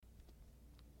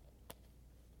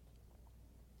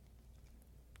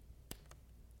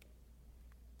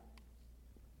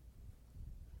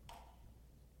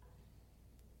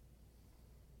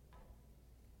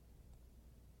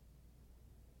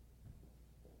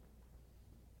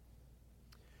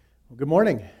Well, good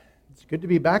morning. It's good to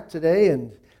be back today.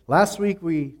 And last week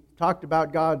we talked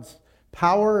about God's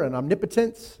power and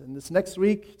omnipotence. And this next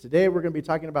week, today, we're going to be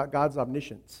talking about God's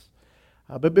omniscience.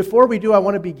 But before we do, I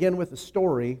want to begin with a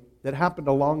story that happened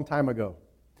a long time ago.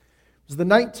 It was the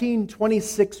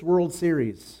 1926 World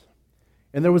Series.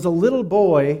 And there was a little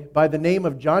boy by the name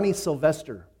of Johnny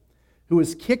Sylvester who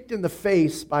was kicked in the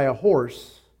face by a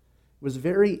horse, was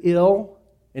very ill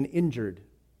and injured.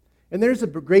 And there's a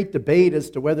great debate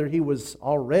as to whether he was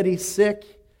already sick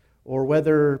or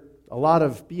whether a lot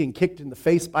of being kicked in the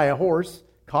face by a horse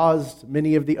caused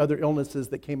many of the other illnesses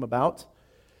that came about.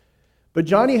 But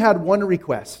Johnny had one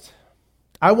request.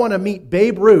 I want to meet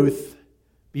Babe Ruth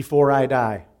before I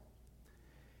die.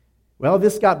 Well,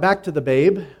 this got back to the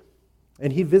Babe,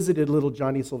 and he visited little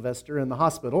Johnny Sylvester in the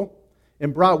hospital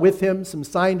and brought with him some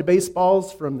signed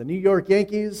baseballs from the New York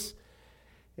Yankees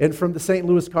and from the St.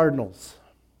 Louis Cardinals.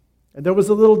 And there was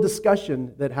a little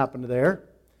discussion that happened there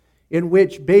in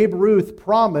which Babe Ruth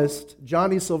promised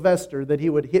Johnny Sylvester that he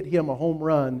would hit him a home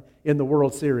run in the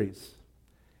World Series.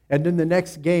 And in the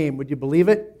next game, would you believe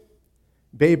it?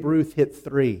 Babe Ruth hit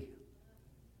 3.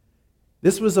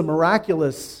 This was a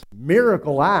miraculous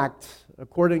miracle act,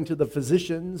 according to the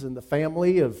physicians and the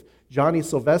family of Johnny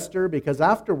Sylvester, because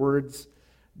afterwards,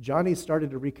 Johnny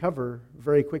started to recover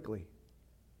very quickly.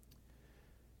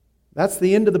 That's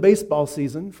the end of the baseball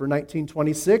season for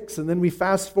 1926, and then we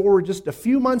fast forward just a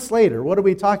few months later. What are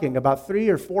we talking about? 3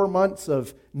 or 4 months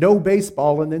of no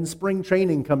baseball, and then spring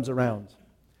training comes around.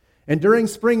 And during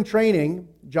spring training,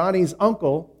 Johnny's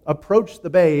uncle approached the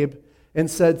Babe and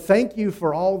said, "Thank you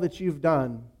for all that you've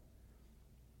done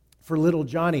for little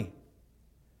Johnny."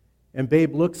 And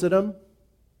Babe looks at him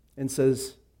and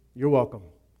says, "You're welcome,"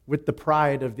 with the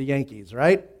pride of the Yankees,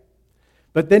 right?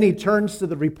 But then he turns to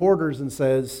the reporters and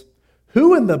says,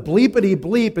 "Who in the bleepity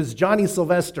bleep is Johnny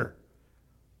Sylvester?"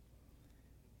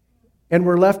 And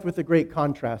we're left with a great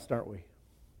contrast, aren't we?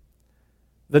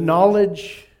 The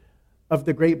knowledge of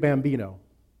the great Bambino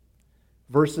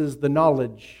versus the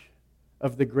knowledge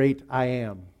of the great I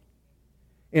Am.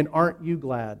 And aren't you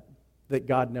glad that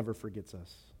God never forgets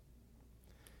us?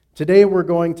 Today we're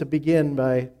going to begin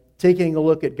by taking a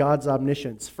look at God's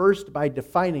omniscience. First, by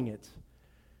defining it,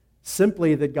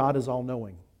 simply that God is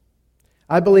all-knowing.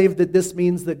 I believe that this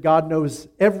means that God knows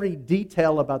every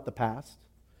detail about the past,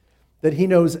 that He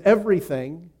knows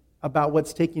everything about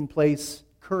what's taking place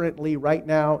currently, right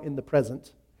now, in the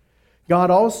present. God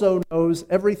also knows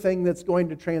everything that's going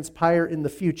to transpire in the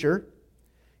future.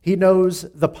 He knows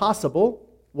the possible,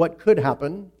 what could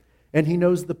happen, and He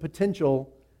knows the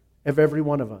potential of every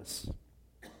one of us,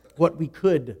 what we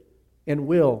could and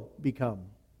will become.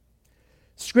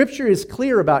 Scripture is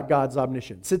clear about God's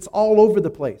omniscience. It's all over the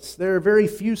place. There are very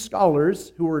few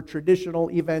scholars who are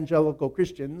traditional evangelical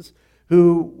Christians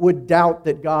who would doubt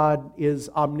that God is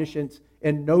omniscient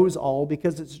and knows all,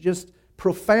 because it's just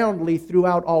profoundly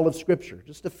throughout all of Scripture.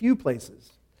 Just a few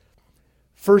places.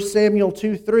 1 Samuel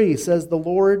 2:3 says, "The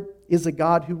Lord is a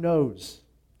God who knows."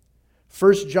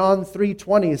 1 John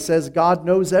 3:20 says, "God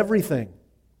knows everything."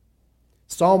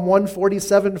 Psalm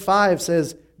 147:5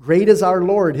 says, "Great is our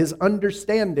Lord, His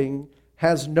understanding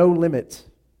has no limit."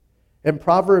 And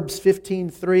Proverbs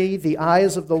 15:3, "The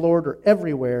eyes of the Lord are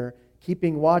everywhere,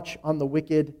 keeping watch on the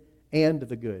wicked and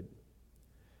the good."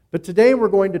 But today we're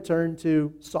going to turn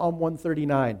to Psalm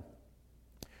 139.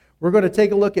 We're going to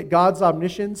take a look at God's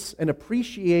omniscience and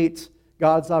appreciate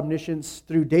God's omniscience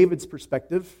through David's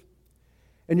perspective.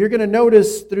 And you're going to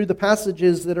notice through the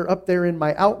passages that are up there in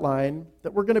my outline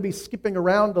that we're going to be skipping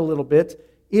around a little bit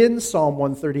in Psalm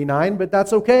 139, but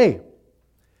that's okay.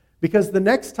 Because the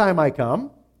next time I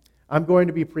come, I'm going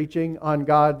to be preaching on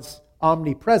God's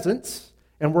omnipresence,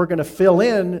 and we're going to fill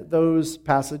in those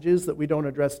passages that we don't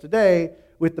address today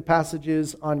with the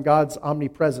passages on God's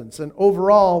omnipresence. And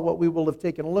overall, what we will have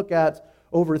taken a look at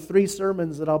over 3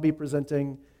 sermons that I'll be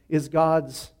presenting is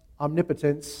God's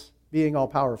omnipotence, being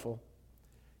all-powerful,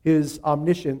 His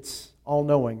omniscience,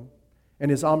 all-knowing,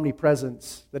 and His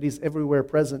omnipresence, that He's everywhere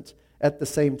present at the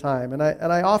same time. And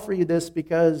I offer you this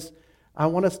because I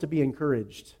want us to be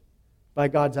encouraged by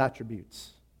God's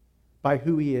attributes, by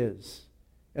who He is,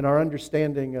 and our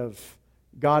understanding of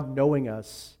God knowing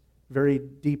us very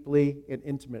deeply and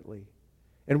intimately.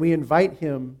 And we invite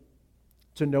Him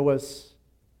to know us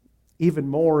even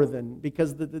more than,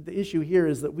 because the issue here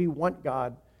is that we want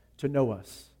God to know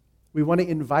us. We want to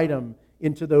invite Him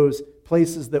into those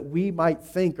places that we might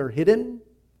think are hidden.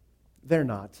 They're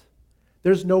not.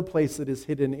 There's no place that is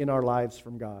hidden in our lives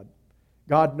from God.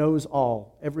 God knows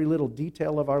all, every little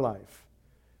detail of our life.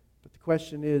 But the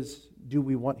question is, do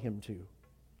we want Him to?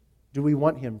 Do we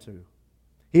want Him to?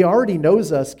 He already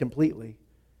knows us completely.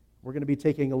 We're going to be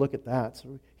taking a look at that.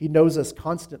 So He knows us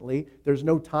constantly. There's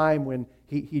no time when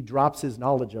He drops His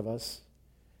knowledge of us.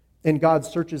 And God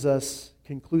searches us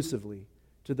conclusively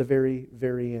to the very,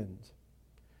 very end.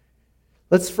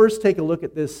 Let's first take a look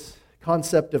at this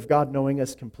concept of God knowing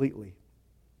us completely.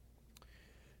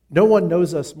 No one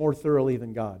knows us more thoroughly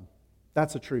than God.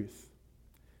 That's a truth.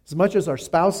 As much as our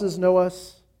spouses know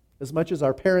us, as much as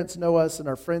our parents know us and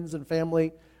our friends and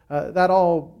family, that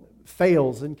all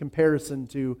fails in comparison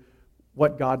to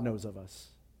what God knows of us.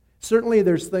 Certainly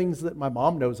there's things that my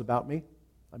mom knows about me.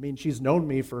 I mean, she's known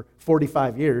me for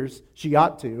 45 years. She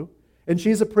ought to. And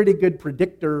she's a pretty good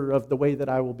predictor of the way that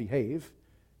I will behave.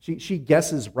 She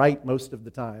guesses right most of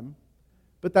the time.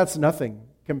 But that's nothing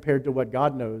compared to what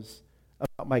God knows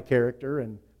about my character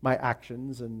and my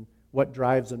actions and what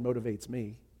drives and motivates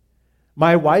me.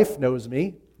 My wife knows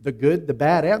me, the good, the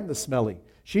bad, and the smelly.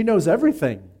 She knows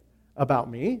everything about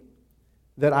me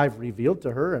that I've revealed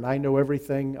to her, and I know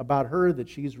everything about her that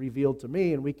she's revealed to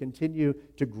me, and we continue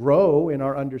to grow in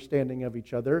our understanding of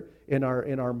each other in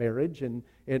our marriage, and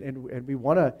we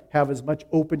want to have as much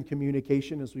open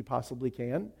communication as we possibly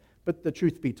can. But the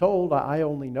truth be told, I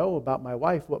only know about my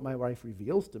wife what my wife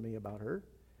reveals to me about her,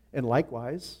 and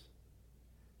likewise,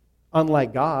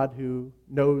 unlike God, who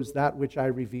knows that which I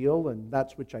reveal and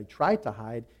that which I try to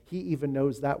hide, He even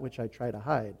knows that which I try to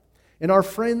hide. And our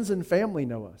friends and family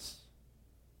know us.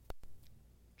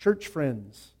 Church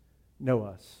friends know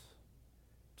us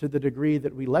to the degree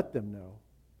that we let them know.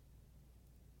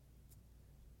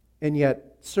 And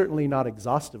yet, certainly not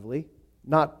exhaustively,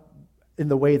 not in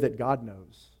the way that God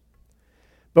knows.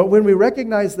 But when we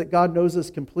recognize that God knows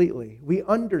us completely, we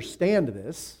understand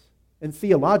this, and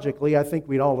theologically, I think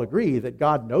we'd all agree that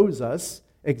God knows us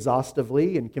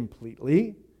exhaustively and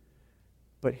completely.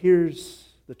 But here's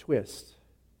the twist.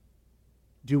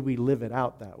 Do we live it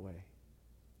out that way?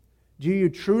 Do you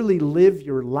truly live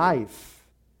your life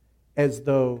as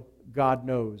though God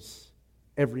knows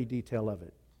every detail of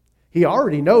it? He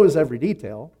already knows every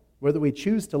detail, whether we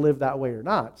choose to live that way or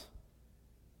not.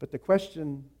 But the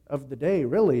question of the day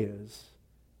really is,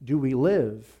 do we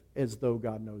live as though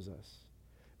God knows us?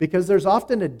 Because there's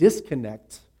often a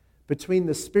disconnect between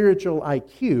the spiritual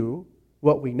IQ,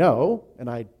 what we know, and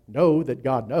I know that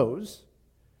God knows,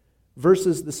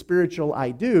 versus the spiritual I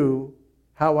do,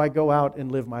 how I go out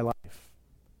and live my life.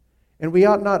 And we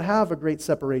ought not have a great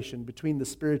separation between the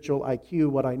spiritual IQ,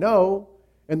 what I know,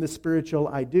 and the spiritual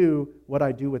I do, what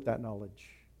I do with that knowledge.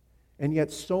 And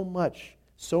yet so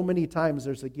many times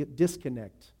there's a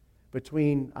disconnect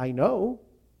between I know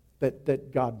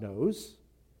that God knows,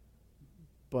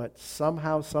 but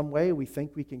somehow, some way, we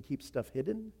think we can keep stuff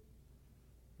hidden.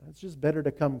 It's just better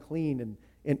to come clean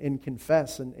and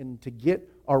confess and to get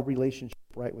our relationship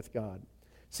right with God.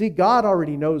 See, God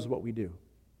already knows what we do.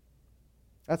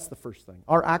 That's the first thing.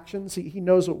 Our actions, He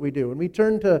knows what we do. And we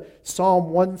turn to Psalm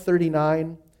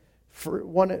 139,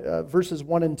 verses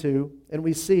 1 and 2, and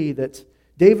we see that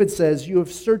David says, "You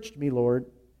have searched me, Lord,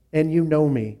 and you know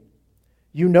me.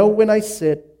 You know when I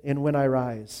sit and when I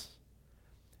rise."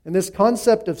 And this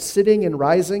concept of sitting and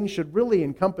rising should really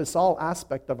encompass all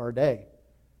aspect of our day,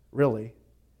 really.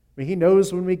 I mean, He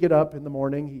knows when we get up in the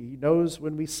morning, He knows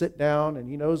when we sit down, and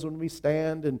He knows when we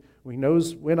stand, and He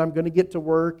knows when I'm going to get to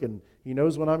work, and He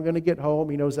knows when I'm going to get home.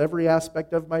 He knows every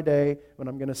aspect of my day, when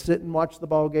I'm going to sit and watch the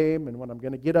ball game, and when I'm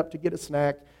going to get up to get a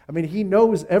snack. I mean, He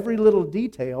knows every little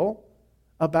detail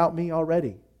about me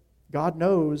already. God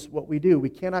knows what we do. We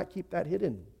cannot keep that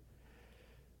hidden.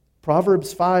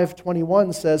 Proverbs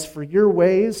 5:21 says, "For your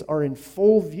ways are in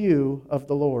full view of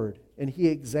the Lord, and He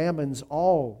examines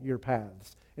all your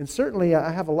paths." And certainly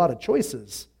I have a lot of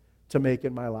choices to make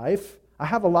in my life. I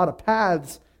have a lot of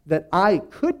paths that I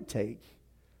could take,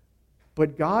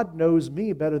 but God knows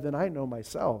me better than I know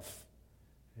myself.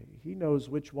 He knows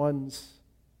which ones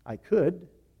I could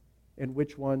and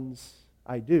which ones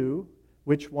I do,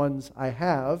 which ones I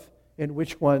have and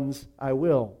which ones I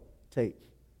will take.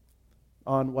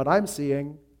 On what I'm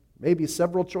seeing, maybe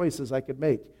several choices I could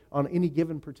make on any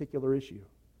given particular issue.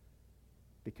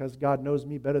 Because God knows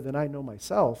me better than I know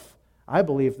myself, I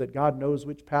believe that God knows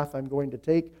which path I'm going to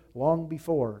take long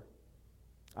before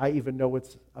I even know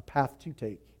it's a path to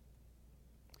take.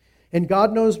 And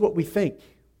God knows what we think.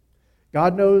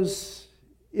 God knows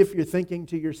if you're thinking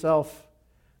to yourself,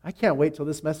 I can't wait till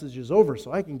this message is over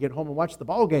so I can get home and watch the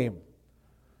ball game.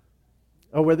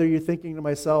 Or whether you're thinking to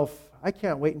myself, I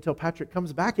can't wait until Patrick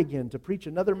comes back again to preach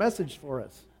another message for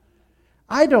us.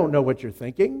 I don't know what you're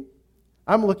thinking.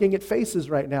 I'm looking at faces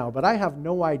right now, but I have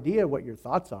no idea what your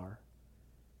thoughts are.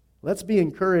 Let's be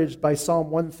encouraged by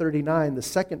Psalm 139, the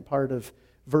second part of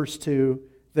verse 2,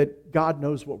 that God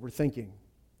knows what we're thinking.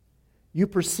 You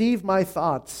perceive my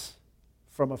thoughts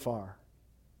from afar.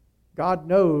 God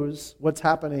knows what's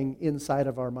happening inside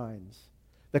of our minds.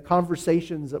 The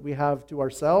conversations that we have to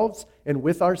ourselves and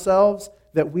with ourselves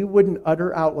that we wouldn't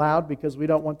utter out loud because we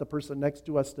don't want the person next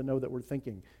to us to know that we're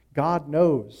thinking. God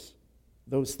knows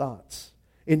those thoughts.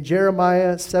 In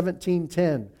Jeremiah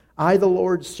 17:10, I, the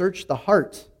Lord, search the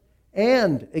heart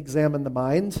and examine the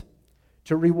mind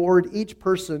to reward each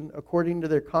person according to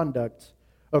their conduct,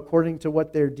 according to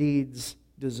what their deeds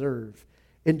deserve.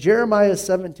 In Jeremiah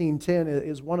 17:10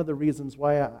 is one of the reasons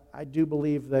why I do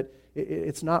believe that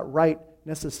it's not right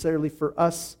necessarily for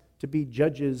us to be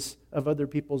judges of other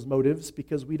people's motives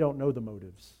because we don't know the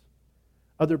motives.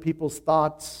 Other people's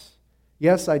thoughts.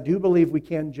 Yes, I do believe we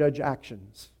can judge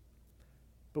actions,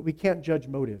 but we can't judge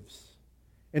motives.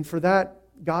 And for that,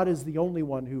 God is the only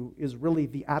one who is really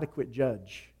the adequate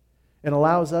judge and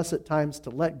allows us at times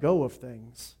to let go of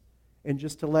things and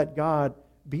just to let God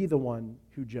be the one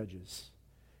who judges.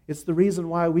 It's the reason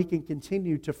why we can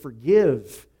continue to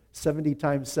forgive 70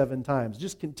 times, 7 times.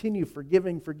 Just continue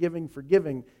forgiving,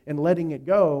 and letting it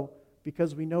go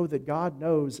because we know that God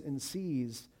knows and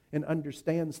sees and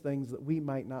understands things that we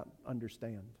might not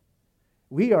understand.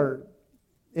 We are,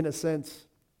 in a sense,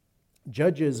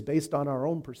 judges based on our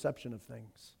own perception of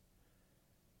things.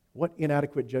 What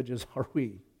inadequate judges are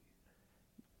we?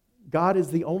 God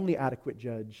is the only adequate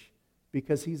judge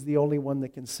because He's the only one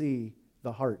that can see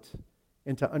the heart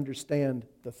and to understand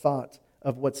the thought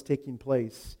of what's taking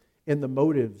place and the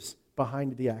motives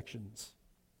behind the actions.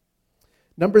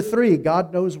 Number 3,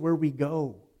 God knows where we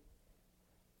go.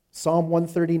 Psalm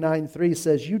 139:3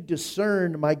 says, you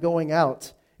discern my going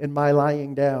out and my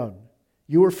lying down.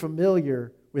 You are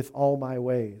familiar with all my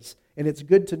ways. And it's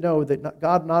good to know that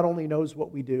God not only knows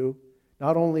what we do,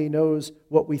 not only knows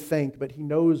what we think, but He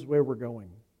knows where we're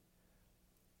going.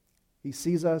 He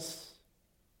sees us.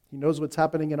 He knows what's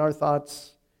happening in our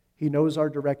thoughts. He knows our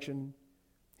direction.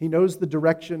 He knows the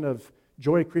direction of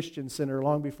Joy Christian Center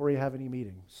long before you have any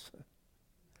meetings.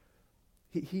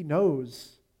 He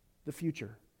knows the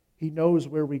future. He knows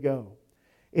where we go.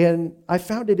 And I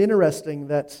found it interesting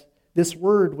that this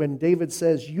word, when David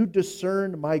says, you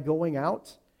discern my going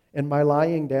out and my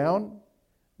lying down,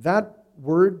 that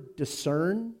word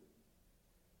discern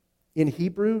in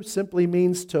Hebrew simply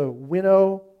means to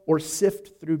winnow or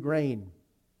sift through grain.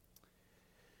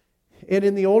 And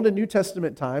in the Old and New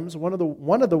Testament times, one of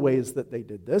the ways that they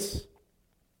did this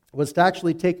was to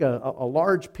actually take a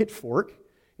large pitchfork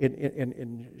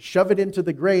and shove it into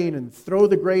the grain and throw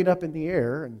the grain up in the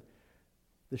air. And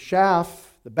the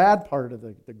chaff, the bad part of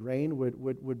the grain,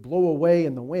 would blow away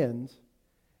in the wind.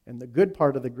 And the good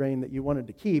part of the grain that you wanted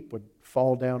to keep would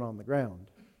fall down on the ground.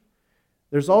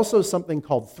 There's also something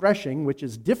called threshing, which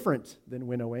is different than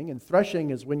winnowing. And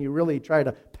threshing is when you really try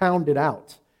to pound it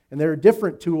out. And there are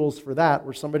different tools for that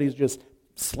where somebody's just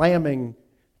slamming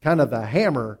kind of the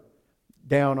hammer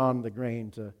down on the grain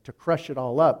to crush it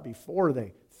all up before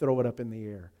they throw it up in the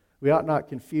air. We ought not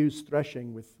confuse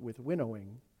threshing with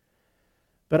winnowing.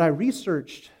 But I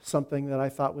researched something that I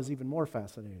thought was even more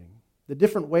fascinating. The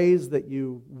different ways that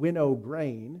you winnow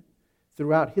grain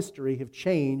throughout history have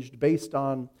changed based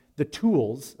on the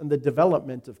tools and the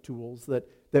development of tools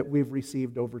that we've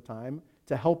received over time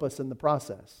to help us in the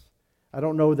process. I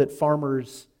don't know that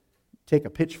farmers take a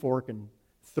pitchfork and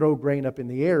throw grain up in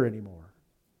the air anymore.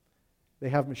 They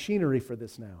have machinery for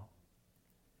this now.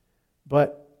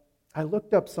 But I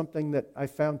looked up something that I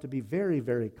found to be very,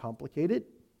 very complicated,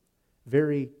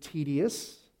 very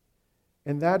tedious,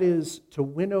 and that is to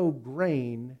winnow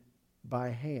grain by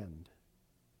hand.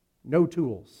 No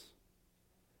tools.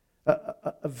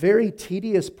 A very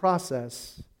tedious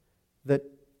process that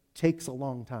takes a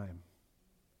long time.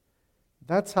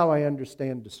 That's how I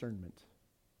understand discernment.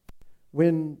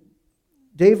 When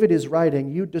David is writing,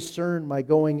 you discern my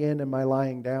going in and my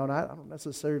lying down, I don't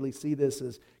necessarily see this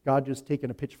as God just taking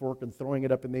a pitchfork and throwing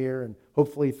it up in the air and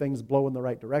hopefully things blow in the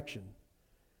right direction.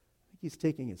 I think He's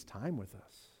taking His time with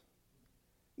us,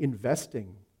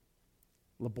 investing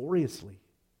laboriously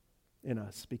in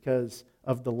us because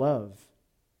of the love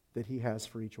that He has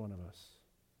for each one of us.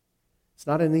 It's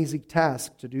not an easy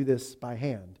task to do this by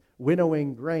hand.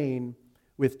 Winnowing grain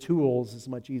with tools is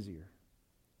much easier.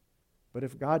 But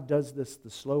if God does this the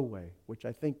slow way, which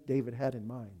I think David had in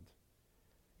mind,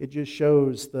 it just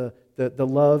shows the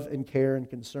love and care and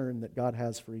concern that God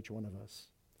has for each one of us.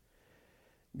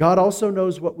 God also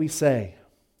knows what we say.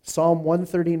 Psalm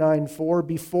 139:4,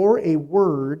 before a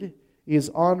word is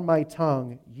on my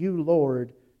tongue, you,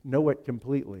 Lord, know it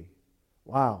completely.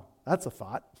 Wow, that's a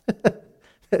thought.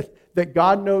 that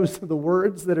God knows the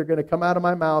words that are going to come out of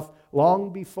my mouth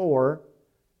long before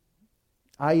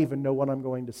I even know what I'm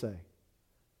going to say.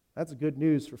 That's good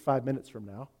news for 5 minutes from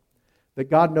now. That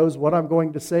God knows what I'm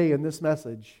going to say in this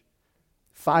message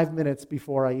 5 minutes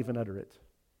before I even utter it.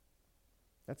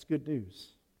 That's good news.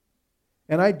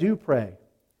 And I do pray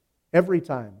every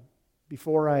time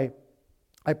before I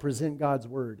present God's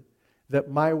word that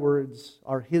my words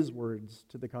are His words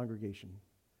to the congregation.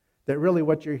 That really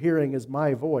what you're hearing is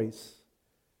my voice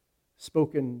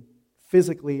spoken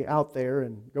physically out there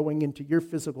and going into your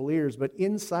physical ears, but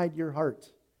inside your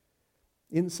heart,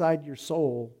 inside your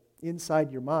soul,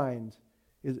 inside your mind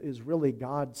is really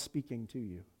God speaking to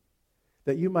you.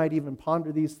 That you might even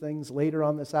ponder these things later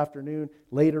on this afternoon,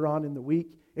 later on in the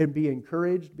week, and be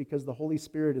encouraged because the Holy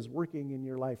Spirit is working in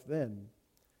your life then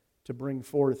to bring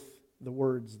forth the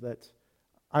words that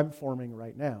I'm forming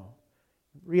right now.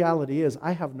 Reality is,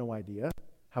 I have no idea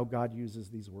how God uses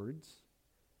these words.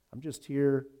 I'm just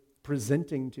here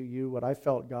presenting to you what I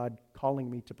felt God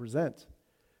calling me to present.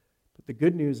 But the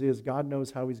good news is God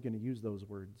knows how He's going to use those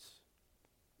words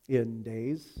in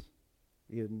days,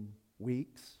 in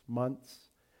weeks, months,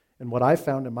 and what I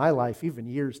found in my life, even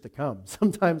years to come.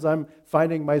 Sometimes I'm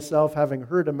finding myself having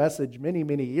heard a message many,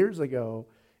 many years ago,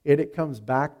 and it comes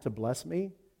back to bless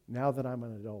me now that I'm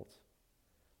an adult.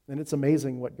 And it's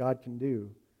amazing what God can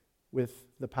do with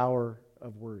the power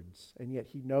of words. And yet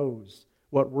He knows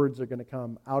what words are going to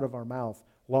come out of our mouth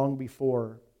long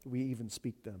before we even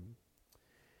speak them.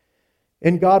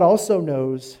 And God also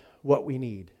knows what we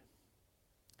need.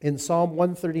 In Psalm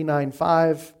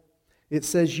 139:5, it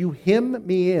says, "You hem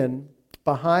me in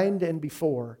behind and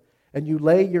before, and you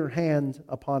lay your hand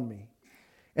upon me."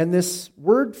 And this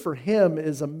word for him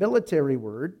is a military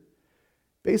word,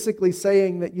 basically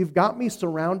saying that you've got me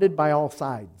surrounded by all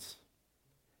sides.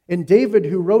 And David,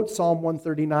 who wrote Psalm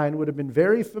 139, would have been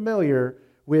very familiar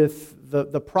with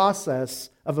the process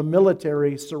of a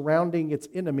military surrounding its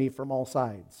enemy from all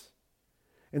sides.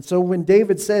 And so when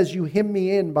David says, "You hem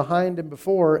me in behind and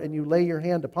before, and you lay your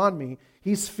hand upon me,"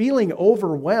 he's feeling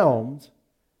overwhelmed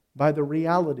by the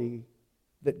reality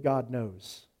that God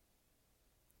knows.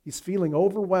 He's feeling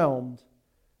overwhelmed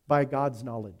by God's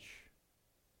knowledge.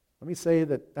 Let me say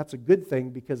that that's a good thing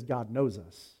because God knows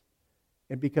us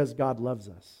and because God loves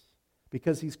us,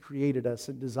 because He's created us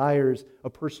and desires a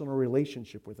personal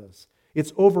relationship with us.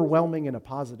 It's overwhelming in a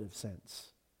positive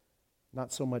sense,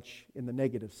 not so much in the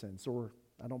negative sense, or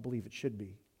I don't believe it should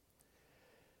be.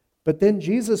 But then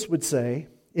Jesus would say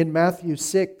in Matthew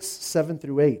 6, 7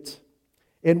 through 8,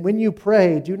 "And when you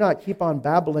pray, do not keep on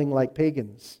babbling like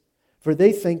pagans, for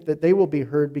they think that they will be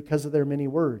heard because of their many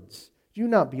words. Do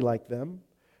not be like them,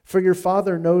 for your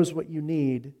Father knows what you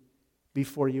need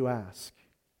before you ask."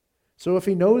 So if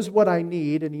He knows what I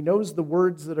need, and He knows the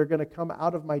words that are going to come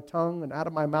out of my tongue and out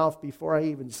of my mouth before I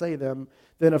even say them,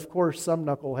 then of course some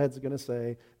knucklehead's going to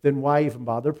say, then why even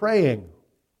bother praying?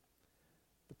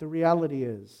 But the reality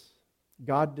is,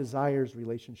 God desires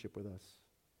relationship with us.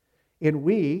 And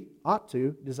we ought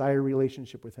to desire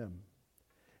relationship with Him.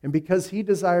 And because He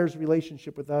desires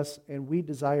relationship with us and we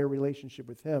desire relationship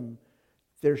with Him,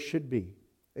 there should be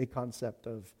a concept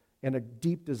of and a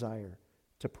deep desire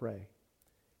to pray.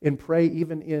 And pray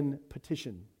even in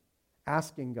petition,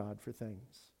 asking God for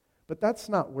things. But that's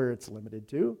not where it's limited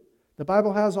to. The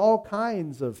Bible has all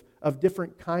kinds of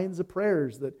different kinds of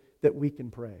prayers that we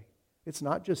can pray. It's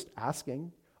not just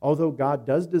asking, although God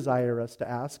does desire us to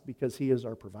ask because He is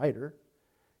our provider.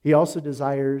 He also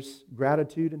desires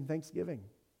gratitude and thanksgiving.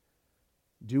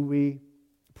 Do we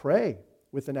pray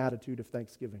with an attitude of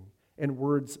thanksgiving and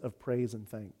words of praise and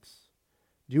thanks?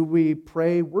 Do we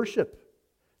pray worship?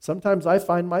 Sometimes I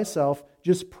find myself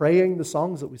just praying the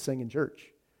songs that we sing in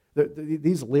church.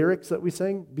 These lyrics that we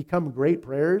sing become great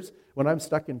prayers when I'm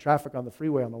stuck in traffic on the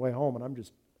freeway on the way home and I'm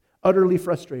just utterly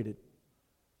frustrated.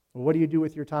 Well, what do you do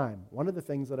with your time? One of the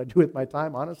things that I do with my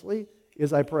time, honestly,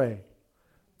 is I pray.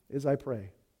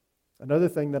 Another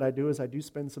thing that I do is I do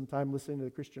spend some time listening to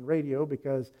the Christian radio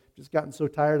because I've just gotten so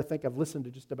tired. I think I've listened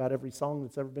to just about every song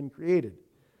that's ever been created.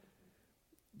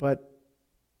 But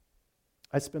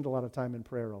I spend a lot of time in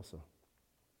prayer also.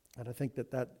 And I think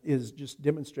that is just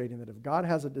demonstrating that if God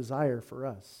has a desire for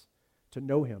us to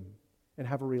know Him and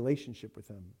have a relationship with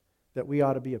Him, that we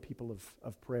ought to be a people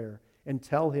of prayer and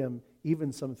tell Him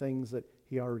even some things that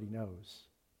He already knows.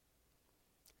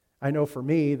 I know for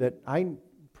me that I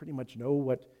pretty much know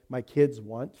what my kids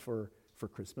want for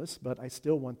Christmas, but I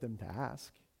still want them to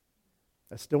ask.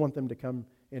 I still want them to come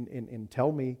and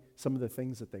tell me some of the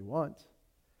things that they want.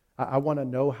 I want to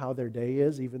know how their day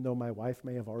is, even though my wife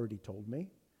may have already told me.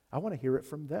 I want to hear it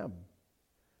from them.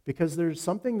 Because there's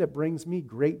something that brings me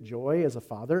great joy as a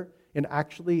father in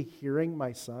actually hearing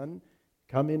my son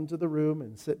come into the room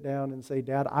and sit down and say,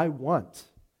 Dad, I want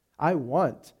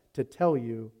to tell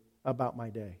you about my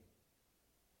day.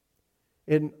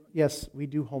 And yes, we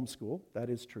do homeschool, that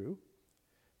is true.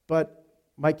 But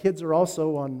my kids are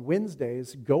also on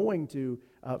Wednesdays going to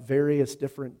various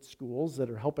different schools that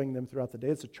are helping them throughout the day.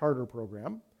 It's a charter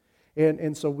program.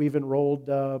 And so we've enrolled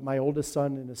my oldest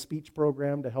son in a speech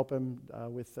program to help him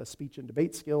with speech and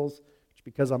debate skills, which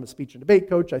because I'm a speech and debate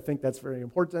coach, I think that's very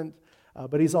important.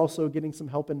 But he's also getting some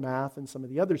help in math and some of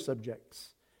the other subjects.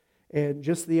 And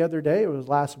just the other day, it was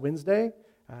last Wednesday,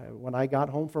 when I got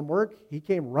home from work, he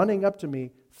came running up to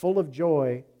me full of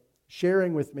joy,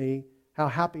 sharing with me how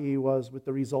happy he was with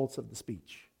the results of the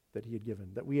speech that he had given,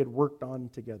 that we had worked on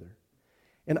together.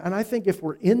 And I think if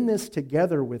we're in this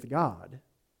together with God,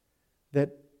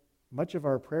 that much of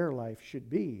our prayer life should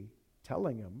be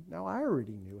telling him, now I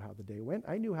already knew how the day went.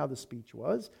 I knew how the speech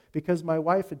was because my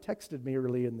wife had texted me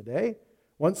early in the day,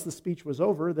 once the speech was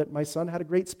over, that my son had a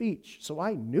great speech. So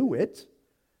I knew it,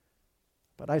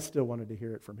 but I still wanted to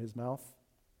hear it from his mouth.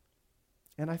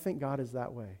 And I think God is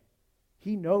that way.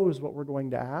 He knows what we're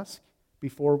going to ask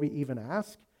before we even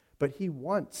ask, but he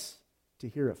wants to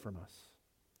hear it from us.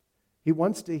 He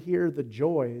wants to hear the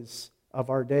joys of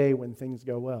our day when things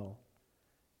go well.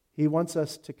 He wants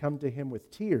us to come to him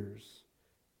with tears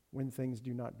when things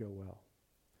do not go well.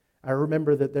 I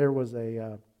remember that there was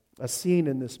a scene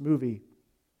in this movie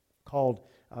called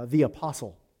The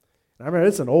Apostle. And I remember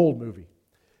it's an old movie.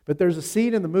 But there's a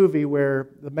scene in the movie where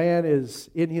the man is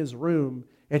in his room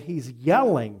and he's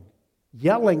yelling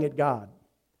at God.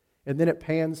 And then it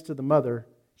pans to the mother.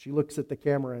 She looks at the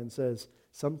camera and says,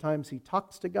 sometimes he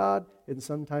talks to God and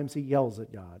sometimes he yells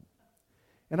at God.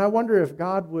 And I wonder if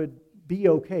God would be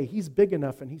okay. He's big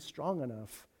enough and he's strong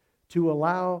enough to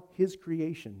allow his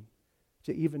creation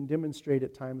to even demonstrate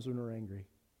at times when we're angry,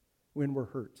 when we're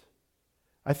hurt.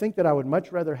 I think that I would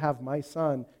much rather have my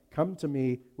son come to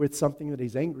me with something that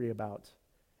he's angry about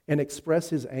and express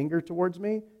his anger towards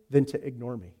me than to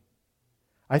ignore me.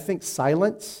 I think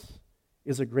silence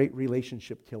is a great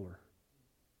relationship killer.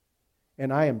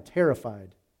 And I am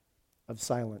terrified of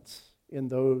silence in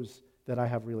those that I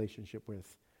have relationship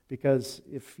with. Because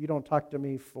if you don't talk to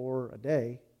me for a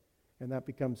day, and that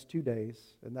becomes 2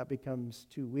 days, and that becomes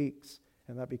 2 weeks,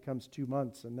 and that becomes 2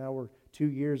 months, and now we're 2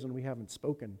 years and we haven't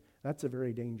spoken, that's a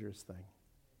very dangerous thing.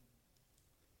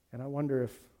 And I wonder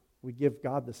if we give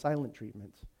God the silent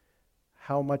treatment,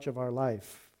 how much of our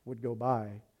life would go by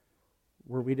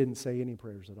where we didn't say any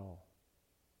prayers at all.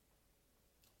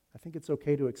 I think it's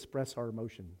okay to express our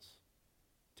emotions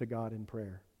to God in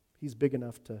prayer. He's big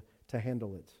enough to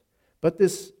handle it. But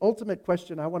this ultimate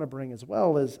question I want to bring as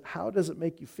well is, how does it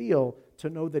make you feel to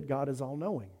know that God is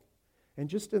all-knowing? And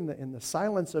just in the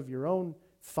silence of your own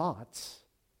thoughts,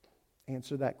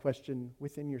 answer that question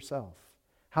within yourself.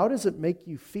 How does it make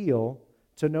you feel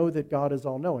to know that God is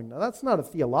all-knowing? Now, that's not a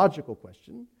theological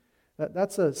question.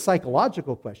 That's a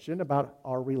psychological question about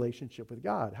our relationship with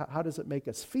God. How does it make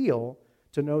us feel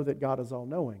to know that God is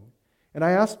all-knowing? And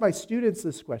I asked my students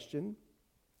this question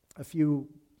a few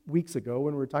weeks ago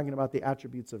when we were talking about the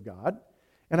attributes of God,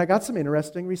 and I got some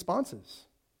interesting responses.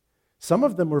 Some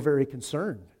of them were very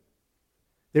concerned.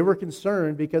 They were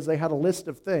concerned because they had a list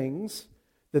of things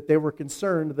that they were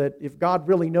concerned that if God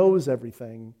really knows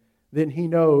everything, then he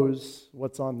knows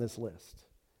what's on this list.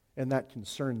 And that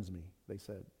concerns me, they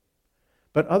said.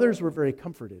 But others were very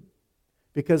comforted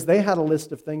because they had a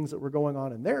list of things that were going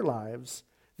on in their lives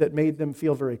that made them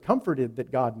feel very comforted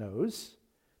that God knows,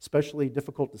 especially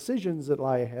difficult decisions that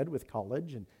lie ahead with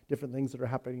college and different things that are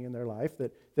happening in their life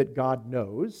that God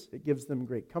knows. It gives them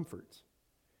great comfort.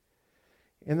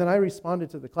 And then I responded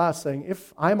to the class saying,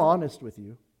 if I'm honest with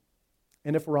you,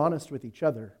 and if we're honest with each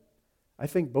other, I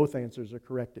think both answers are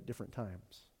correct at different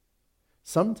times.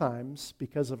 Sometimes,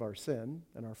 because of our sin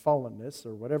and our fallenness,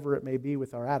 or whatever it may be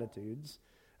with our attitudes,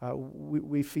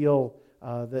 we feel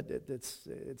that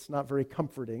it's not very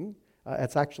comforting.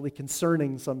 It's actually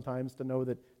concerning sometimes to know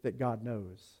that God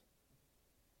knows.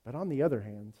 But on the other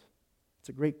hand, it's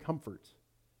a great comfort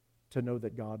to know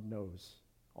that God knows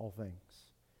all things.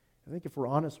 I think if we're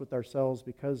honest with ourselves,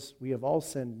 because we have all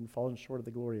sinned and fallen short of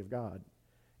the glory of God,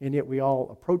 and yet we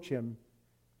all approach him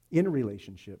in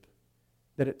relationship,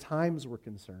 that at times we're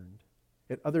concerned,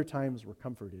 at other times we're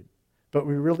comforted. But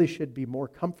we really should be more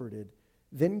comforted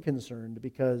than concerned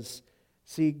because,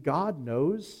 see, God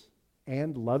knows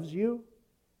and loves you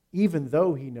even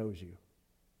though he knows you.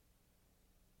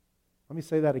 Let me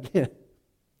say that again.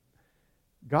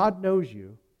 God knows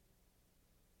you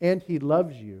and he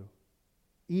loves you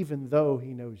even though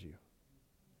he knows you.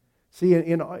 See,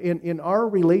 in our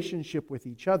relationship with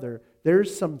each other,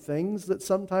 there's some things that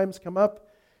sometimes come up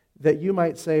that you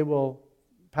might say, well,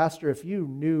 Pastor, if you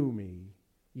knew me,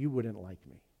 you wouldn't like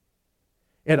me.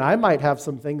 And I might have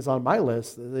some things on my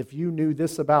list that if you knew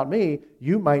this about me,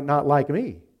 you might not like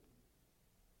me.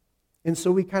 And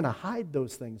so we kind of hide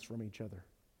those things from each other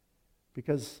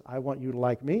because I want you to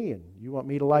like me and you want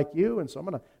me to like you. And so I'm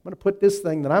going to put this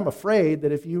thing that I'm afraid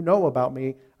that if you know about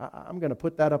me, I'm going to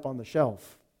put that up on the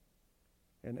shelf.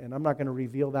 And I'm not going to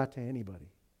reveal that to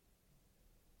anybody.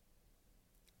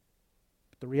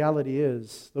 But the reality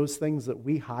is, those things that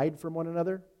we hide from one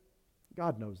another,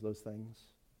 God knows those things.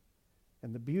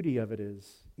 And the beauty of it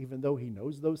is, even though He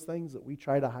knows those things that we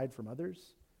try to hide from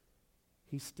others,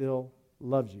 He still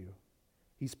loves you.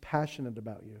 He's passionate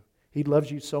about you. He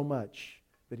loves you so much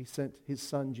that He sent His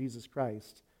Son, Jesus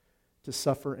Christ, to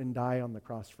suffer and die on the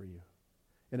cross for you.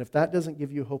 And if that doesn't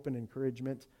give you hope and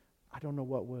encouragement, I don't know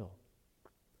what will.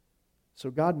 So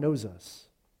God knows us.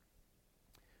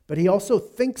 But He also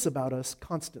thinks about us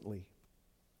constantly.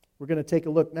 We're going to take a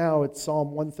look now at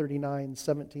Psalm 139,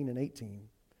 17 and 18.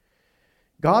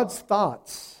 God's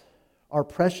thoughts are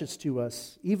precious to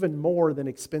us, even more than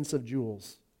expensive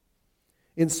jewels.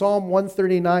 In Psalm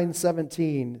 139,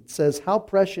 17, it says, "How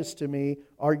precious to me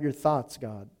are your thoughts,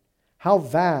 God. How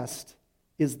vast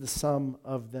is the sum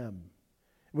of them."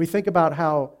 We think about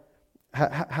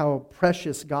how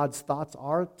precious God's thoughts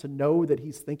are, to know that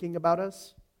He's thinking about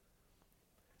us.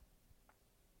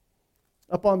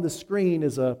 Up on the screen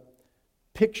is a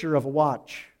picture of a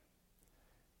watch.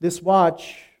 This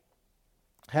watch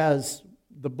has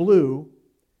the blue,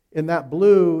 and that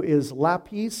blue is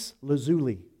lapis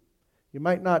lazuli. You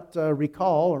might not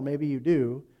recall, or maybe you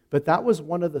do, but that was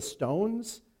one of the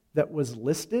stones that was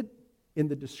listed in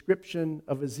the description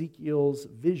of Ezekiel's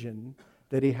vision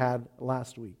that he had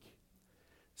last week.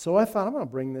 So I thought, I'm going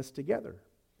to bring this together.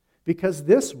 Because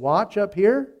this watch up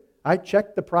here, I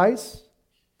checked the price.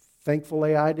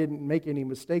 Thankfully, I didn't make any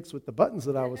mistakes with the buttons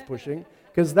that I was pushing,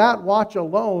 because that watch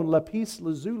alone, lapis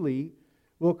lazuli,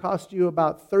 will cost you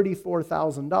about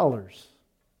 $34,000.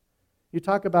 You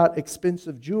talk about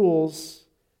expensive jewels,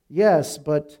 yes,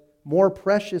 but more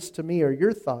precious to me are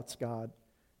your thoughts, God,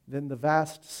 than the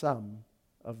vast sum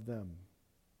of them.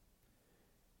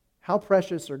 How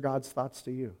precious are God's thoughts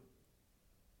to you?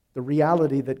 The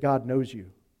reality that God knows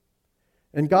you.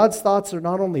 And God's thoughts are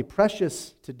not only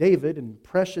precious to David and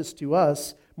precious to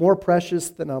us, more precious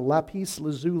than a lapis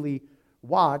lazuli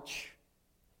watch,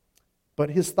 but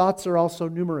His thoughts are also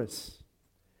numerous.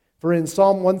 For in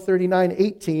Psalm 139,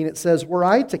 18, it says, "Were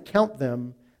I to count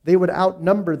them, they would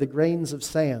outnumber the grains of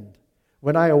sand.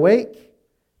 When I awake,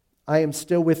 I am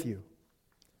still with you."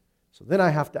 So then I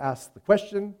have to ask the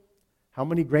question, how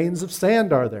many grains of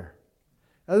sand are there?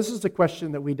 Now, this is a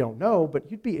question that we don't know, but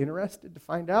you'd be interested to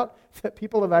find out that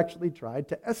people have actually tried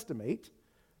to estimate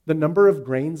the number of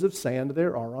grains of sand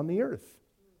there are on the earth.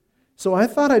 So I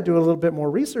thought I'd do a little bit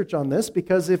more research on this,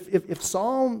 because if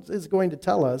Psalms is going to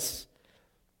tell us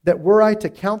that were I to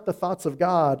count the thoughts of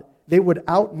God, they would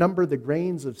outnumber the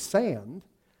grains of sand,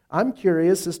 I'm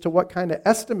curious as to what kind of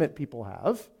estimate people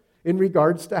have in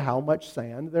regards to how much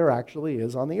sand there actually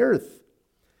is on the earth.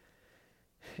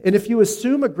 And if you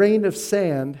assume a grain of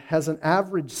sand has an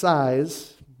average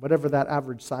size, whatever that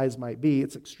average size might be,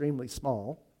 it's extremely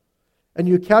small, and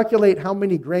you calculate how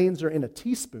many grains are in a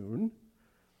teaspoon,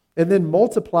 and then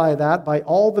multiply that by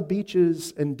all the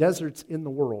beaches and deserts in the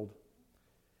world,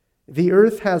 the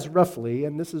earth has roughly,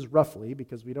 and this is roughly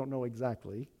because we don't know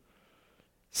exactly,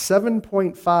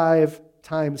 7.5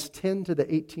 times 10 to the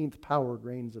 18th power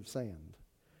grains of sand,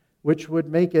 which would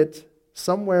make it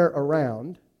somewhere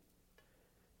around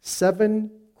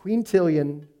 7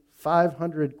 quintillion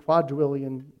 500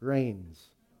 quadrillion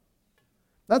grains.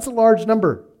 That's a large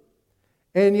number.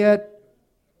 And yet,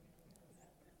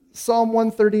 Psalm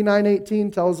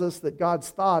 139:18 tells us that God's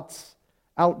thoughts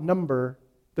outnumber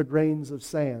the grains of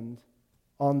sand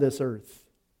on this earth.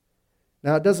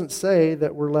 Now, it doesn't say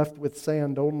that we're left with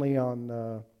sand only on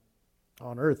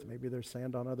Earth. Maybe there's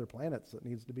sand on other planets that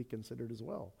needs to be considered as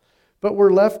well. But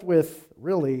we're left with,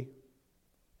 really,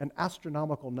 an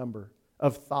astronomical number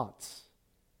of thoughts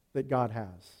that God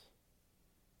has.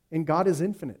 And God is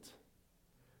infinite.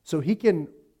 So He can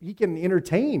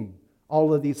entertain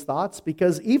all of these thoughts,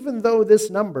 because even though this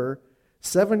number,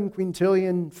 7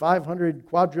 quintillion 500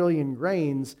 quadrillion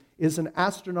grains, is an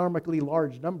astronomically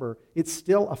large number, it's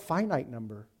still a finite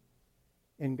number.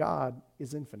 And God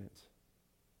is infinite.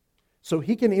 So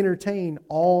He can entertain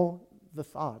all the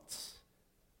thoughts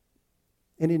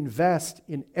and invest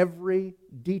in every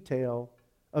detail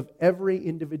of every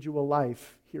individual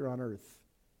life here on earth,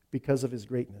 because of his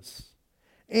greatness.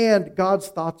 And God's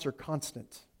thoughts are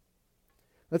constant.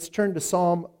 Let's turn to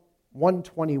Psalm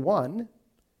 121,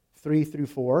 3 through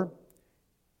 4.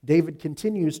 David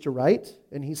continues to write,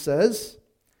 and he says,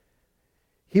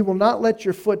 "He will not let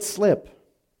your foot slip.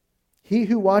 He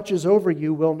who watches over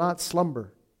you will not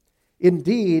slumber.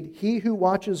 Indeed, he who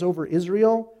watches over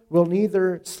Israel will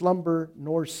neither slumber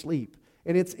nor sleep."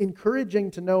 And it's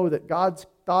encouraging to know that God's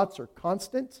thoughts are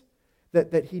constant,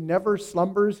 that he never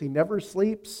slumbers, he never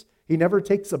sleeps, he never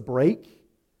takes a break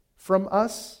from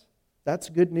us. That's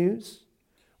good news.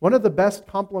 One of the best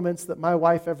compliments that my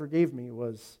wife ever gave me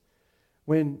was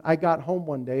when I got home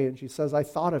one day and she says, "I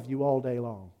thought of you all day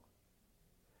long."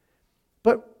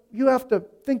 But you have to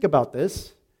think about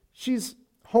this. She's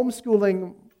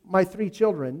homeschooling my 3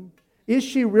 children. Is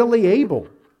she really able?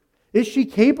 Is she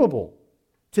capable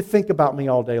to think about me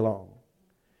all day long?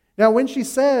 Now, when she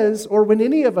says, or when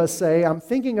any of us say, "I'm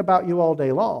thinking about you all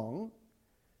day long,"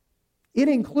 it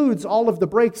includes all of the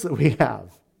breaks that we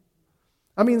have.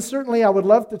 I mean, certainly I would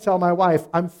love to tell my wife,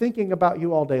 "I'm thinking about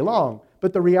you all day long,"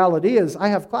 but the reality is I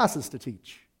have classes to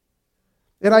teach.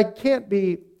 And I can't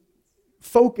be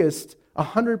focused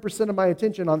 100% of my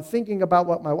attention on thinking about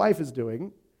what my wife is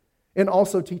doing and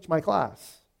also teach my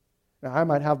class. Now, I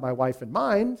might have my wife in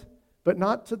mind, but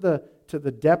not to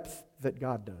the depth that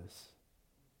God does.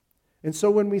 And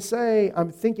so when we say,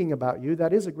 "I'm thinking about you,"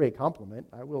 that is a great compliment.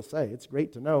 I will say it's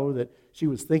great to know that she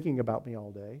was thinking about me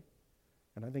all day.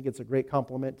 And I think it's a great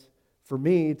compliment for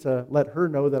me to let her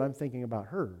know that I'm thinking about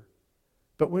her.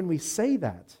 But when we say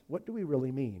that, what do we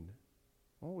really mean?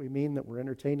 Well, we mean that we're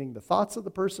entertaining the thoughts of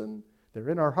the person, they're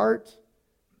in our heart,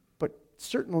 but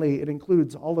certainly it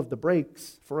includes all of the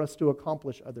breaks for us to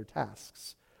accomplish other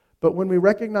tasks. But when we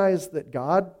recognize that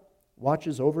God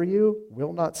watches over you,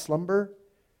 will not slumber,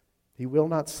 he will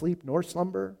not sleep nor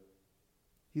slumber,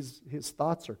 his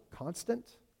thoughts are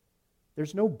constant,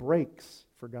 there's no breaks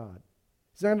for God.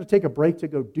 He's not going to take a break to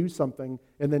go do something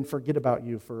and then forget about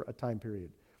you for a time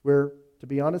period. Where, to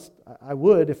be honest, I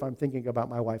would if I'm thinking about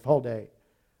my wife all day.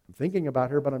 I'm thinking about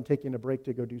her, but I'm taking a break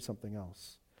to go do something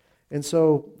else. And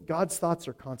so God's thoughts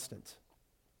are constant.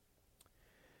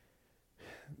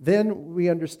 Then we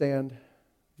understand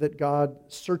that God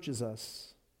searches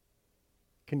us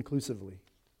conclusively.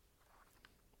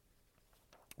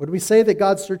 When we say that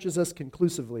God searches us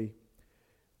conclusively,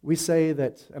 we say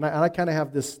that, and I kind of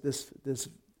have this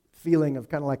feeling of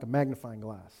kind of like a magnifying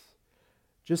glass.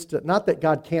 Not that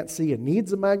God can't see and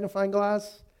needs a magnifying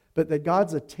glass, but that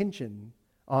God's attention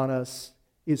on us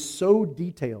is so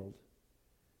detailed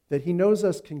that he knows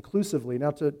us conclusively. Now,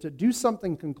 to do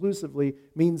something conclusively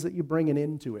means that you bring an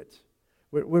end to it.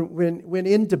 When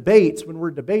in debates, when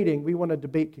we're debating, we want to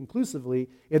debate conclusively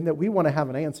in that we want to have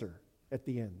an answer at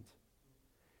the end.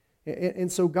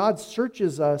 And so God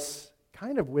searches us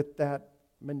kind of with that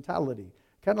mentality.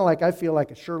 Kind of like, I feel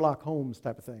like a Sherlock Holmes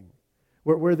type of thing,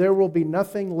 where there will be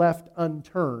nothing left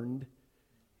unturned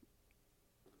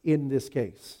in this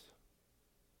case.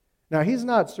 Now, he's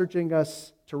not searching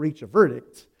us to reach a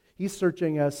verdict. He's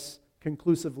searching us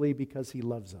conclusively because he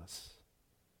loves us.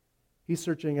 He's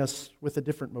searching us with a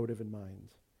different motive in mind.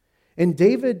 And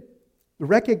David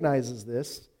recognizes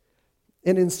this,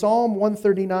 and in Psalm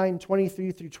 139,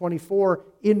 23 through 24,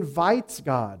 invites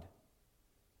God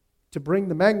to bring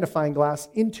the magnifying glass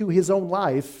into his own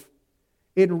life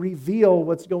and reveal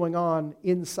what's going on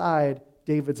inside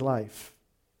David's life.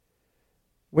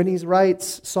 When he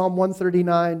writes Psalm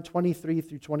 139, 23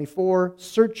 through 24,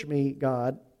 "Search me,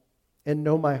 God, and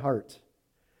know my heart.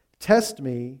 Test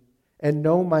me and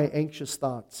know my anxious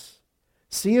thoughts.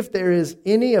 See if there is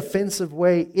any offensive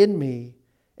way in me,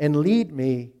 and lead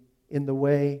me in the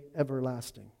way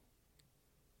everlasting."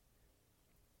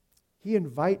 He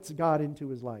invites God into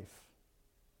his life.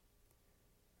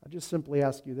 I just simply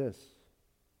ask you this.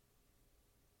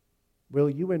 Will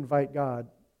you invite God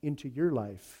into your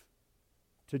life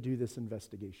to do this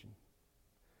investigation?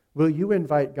 Will you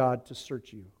invite God to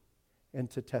search you and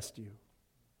to test you?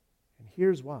 And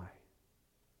here's why.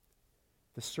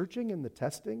 The searching and the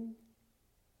testing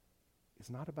is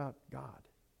not about God.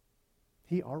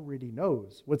 He already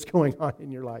knows what's going on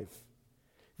in your life.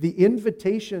 The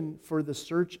invitation for the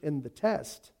search and the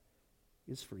test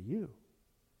is for you.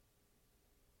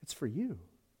 It's for you.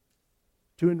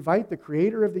 To invite the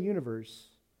creator of the universe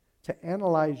to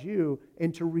analyze you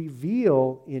and to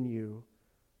reveal in you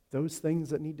those things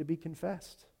that need to be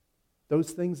confessed,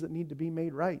 those things that need to be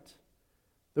made right,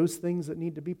 those things that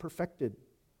need to be perfected,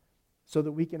 so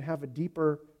that we can have a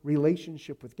deeper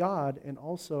relationship with God and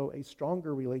also a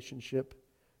stronger relationship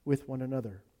with one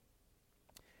another.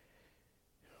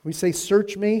 We say,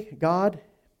 "Search me, God,"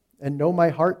 and know my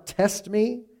heart. Test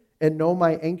me and know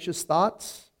my anxious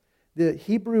thoughts. The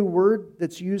Hebrew word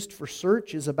that's used for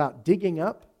search is about digging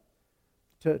up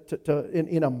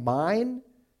in a mine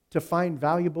to find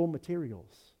valuable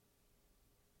materials.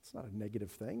 It's not a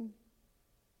negative thing.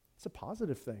 It's a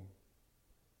positive thing.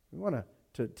 We want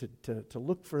to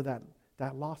look for that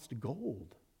lost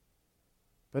gold.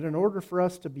 But in order for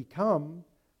us to become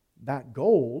that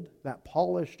gold, that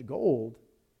polished gold,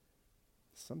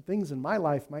 some things in my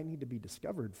life might need to be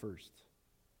discovered first.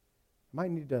 I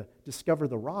might need to discover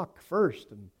the rock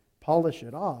first and polish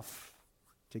it off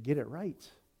to get it right,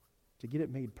 to get it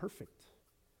made perfect.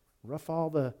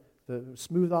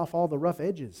 Smooth off all the rough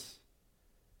edges.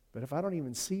 But if I don't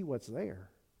even see what's there,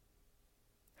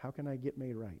 how can I get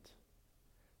made right?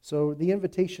 So the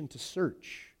invitation to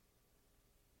search,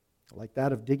 like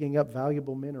that of digging up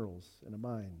valuable minerals in a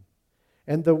mine.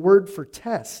 And the word for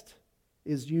test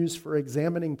is used for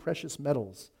examining precious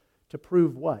metals to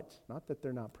prove what? Not that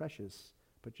they're not precious,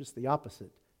 but just the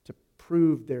opposite, to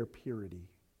prove their purity.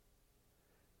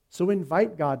 So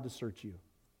invite God to search you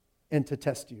and to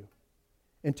test you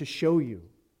and to show you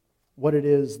what it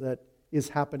is that is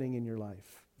happening in your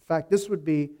life. In fact, this would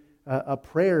be a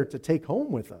prayer to take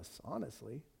home with us,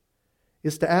 honestly,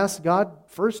 is to ask God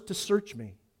first to search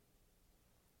me.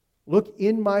 Look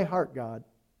in my heart, God,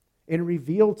 and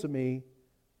reveal to me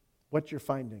what you're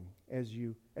finding as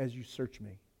you search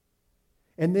me.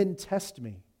 And then test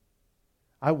me.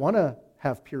 I want to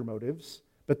have pure motives,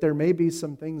 but there may be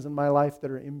some things in my life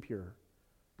that are impure.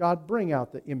 God, bring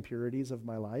out the impurities of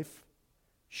my life.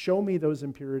 Show me those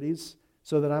impurities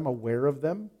so that I'm aware of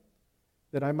them,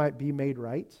 that I might be made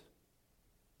right,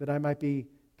 that I might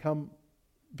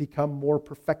become more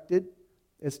perfected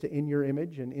as to in your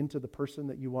image and into the person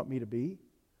that you want me to be,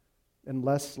 and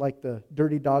less like the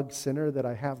dirty dog sinner that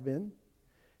I have been.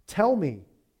 Tell me,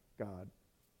 God,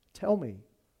 tell me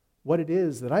what it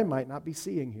is that I might not be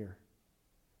seeing here.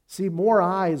 See, more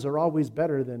eyes are always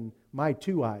better than my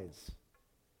 2 eyes,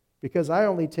 because I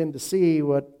only tend to see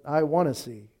what I want to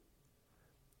see.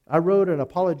 I wrote an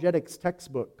apologetics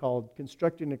textbook called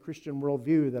Constructing a Christian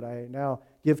Worldview that I now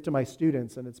give to my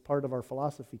students, and it's part of our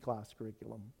philosophy class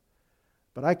curriculum.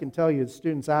 But I can tell you, the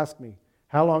students ask me,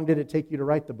 how long did it take you to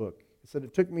write the book? I said,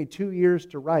 it took me 2 years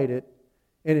to write it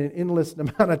and an endless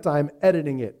amount of time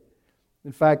editing it.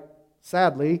 In fact,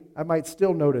 sadly, I might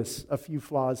still notice a few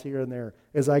flaws here and there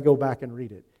as I go back and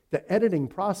read it. The editing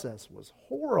process was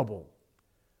horrible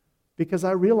because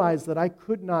I realized that I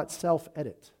could not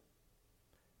self-edit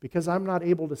because I'm not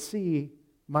able to see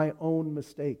my own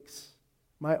mistakes,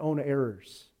 my own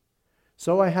errors.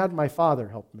 So I had my father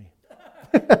help me.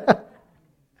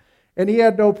 And he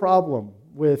had no problem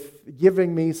with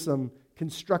giving me some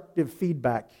constructive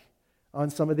feedback on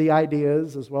some of the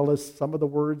ideas, as well as some of the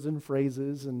words and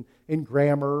phrases and in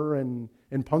grammar and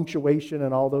punctuation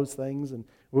and all those things. And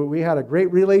we had a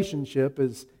great relationship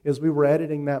as we were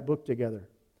editing that book together.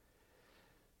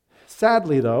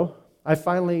 Sadly, though, I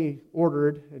finally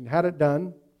ordered and had it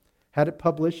done, had it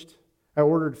published. I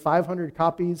ordered 500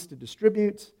 copies to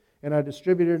distribute, and I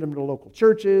distributed them to local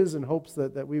churches in hopes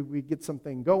that we get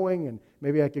something going, and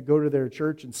maybe I could go to their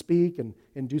church and speak and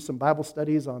do some Bible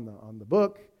studies on the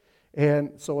book.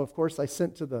 And so, of course, I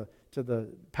sent to the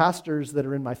pastors that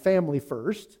are in my family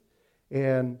first.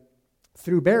 And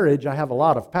through marriage, I have a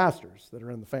lot of pastors that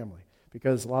are in the family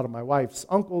because a lot of my wife's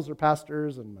uncles are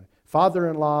pastors, and my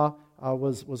father-in-law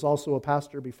was also a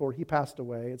pastor before he passed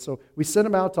away. And so we sent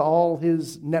him out to all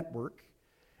his network.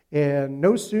 And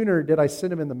no sooner did I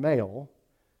send him in the mail,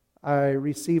 I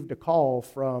received a call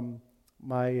from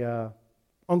my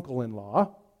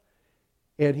uncle-in-law.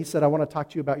 And he said, I want to talk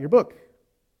to you about your book.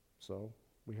 So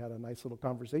we had a nice little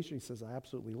conversation. He says, I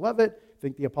absolutely love it. I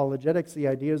think the apologetics, the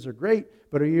ideas are great.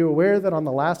 But are you aware that on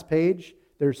the last page,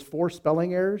 there's 4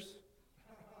 spelling errors?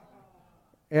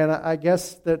 And I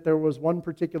guess that there was one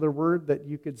particular word that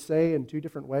you could say in 2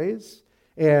 different ways.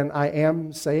 And I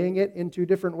am saying it in 2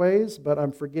 different ways, but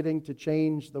I'm forgetting to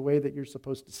change the way that you're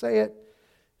supposed to say it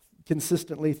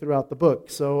consistently throughout the book.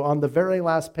 So on the very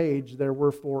last page, there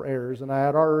were 4 errors, and I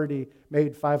had already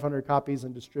made 500 copies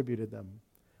and distributed them.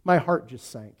 My heart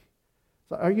just sank.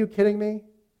 So are you kidding me?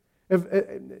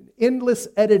 Endless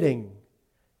editing,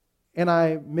 and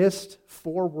I missed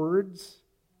 4 words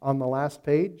on the last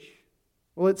page.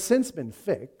 Well, it's since been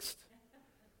fixed,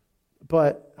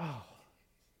 but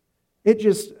it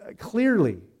just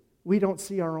clearly, we don't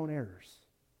see our own errors.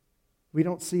 We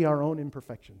don't see our own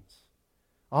imperfections.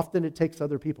 Often it takes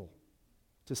other people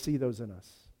to see those in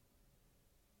us,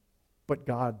 but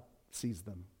God sees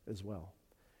them as well.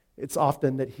 It's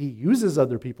often that He uses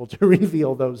other people to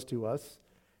reveal those to us,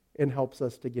 and helps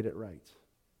us to get it right.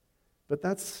 But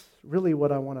that's really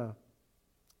what I want to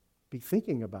be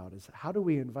thinking about, is how do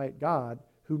we invite God,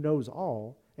 who knows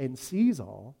all and sees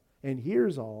all and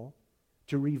hears all,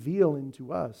 to reveal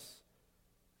into us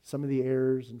some of the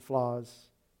errors and flaws,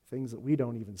 things that we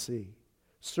don't even see.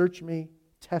 Search me,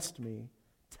 test me,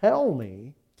 tell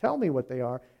me what they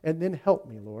are, and then help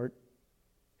me, Lord.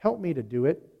 Help me to do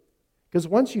it. Because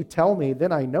once you tell me,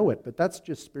 then I know it, but that's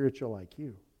just spiritual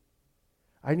IQ.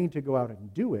 I need to go out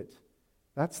and do it.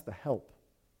 That's the help,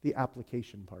 the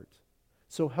application part.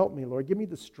 So help me, Lord. Give me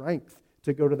the strength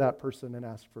to go to that person and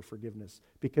ask for forgiveness,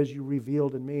 because you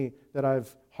revealed in me that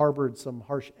I've harbored some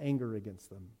harsh anger against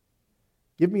them.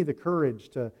 Give me the courage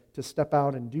to step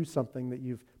out and do something that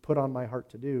you've put on my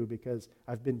heart to do, because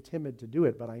I've been timid to do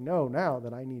it, but I know now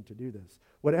that I need to do this.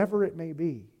 Whatever it may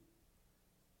be,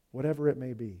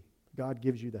 God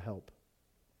gives you the help.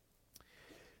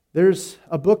 There's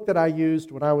a book that I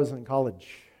used when I was in college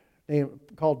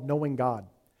called Knowing God.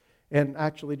 And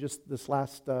actually just this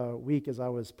last week, as I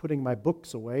was putting my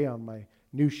books away on my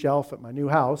new shelf at my new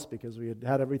house, because we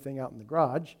had everything out in the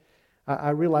garage, I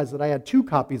realized that I had 2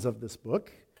 copies of this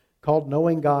book called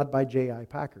Knowing God by J.I.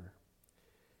 Packer.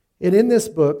 And in this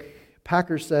book,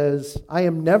 Packer says, "I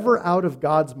am never out of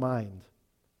God's mind.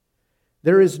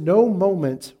 There is no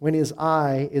moment when His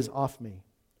eye is off me,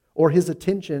 or His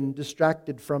attention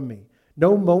distracted from me.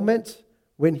 No moment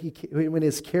when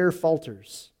His care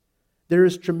falters. There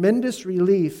is tremendous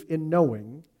relief in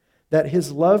knowing that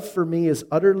His love for me is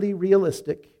utterly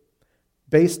realistic,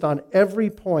 based on every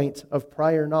point of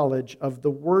prior knowledge of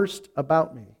the worst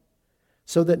about me,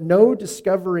 so that no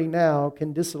discovery now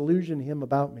can disillusion Him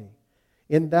about me.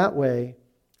 In that way,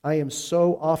 I am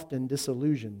so often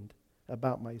disillusioned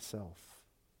about myself."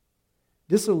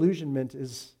 Disillusionment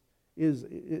is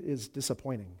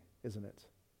disappointing, isn't it?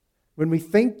 When we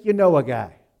think you know a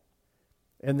guy,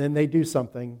 and then they do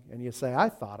something, and you say, "I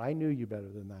thought I knew you better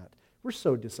than that." We're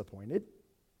so disappointed.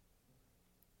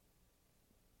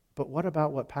 But what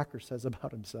about what Packer says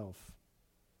about himself?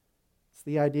 It's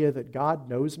the idea that God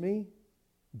knows me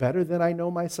better than I know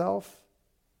myself.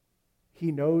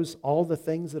 He knows all the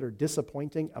things that are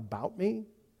disappointing about me,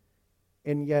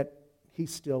 and yet He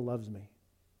still loves me.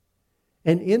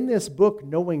 And in this book,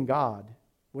 Knowing God,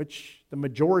 which the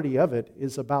majority of it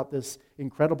is about this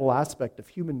incredible aspect of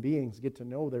human beings get to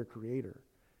know their Creator,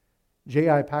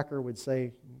 J.I. Packer would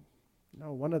say,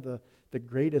 no, one of the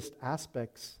greatest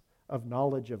aspects of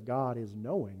knowledge of God is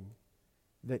knowing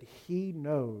that He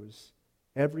knows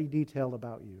every detail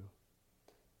about you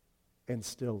and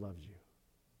still loves you.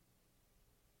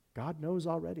 God knows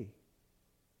already,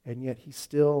 and yet He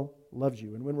still loves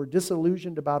you. And when we're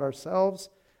disillusioned about ourselves,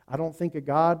 I don't think a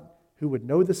God who would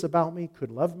know this about me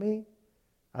could love me.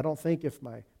 I don't think if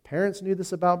my parents knew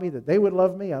this about me that they would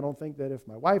love me. I don't think that if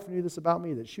my wife knew this about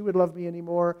me that she would love me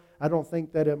anymore. I don't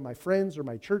think that if my friends or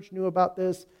my church knew about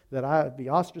this that I would be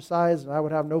ostracized and I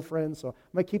would have no friends. So I'm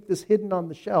going to keep this hidden on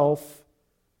the shelf,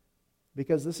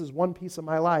 because this is one piece of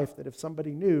my life that if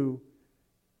somebody knew,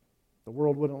 the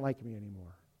world wouldn't like me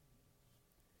anymore.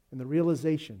 And the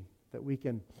realization that we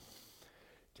can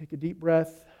take a deep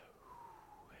breath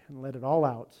and let it all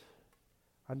out,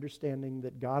 understanding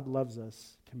that God loves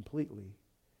us completely,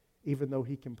 even though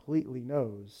He completely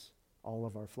knows all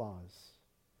of our flaws.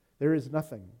 There is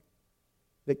nothing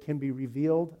that can be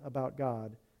revealed about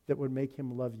God that would make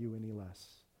Him love you any less,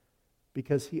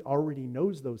 because He already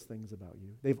knows those things about you.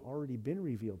 They've already been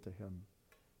revealed to Him,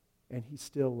 and He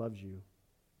still loves you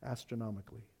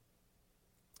astronomically.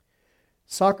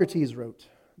 Socrates wrote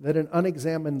that an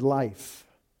unexamined life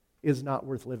is not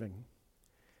worth living.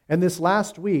 And this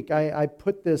last week, I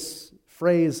put this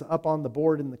phrase up on the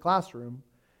board in the classroom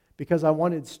because I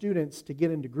wanted students to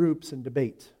get into groups and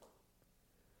debate.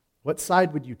 What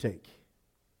side would you take?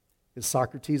 Is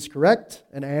Socrates correct?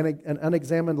 An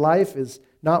unexamined life is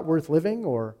not worth living?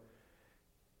 Or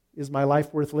is my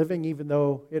life worth living even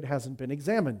though it hasn't been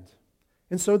examined?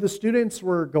 And so the students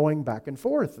were going back and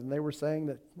forth, and they were saying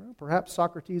that perhaps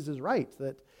Socrates is right,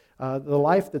 that the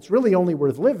life that's really only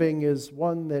worth living is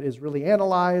one that is really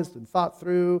analyzed and thought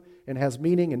through and has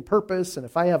meaning and purpose. And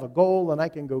if I have a goal and I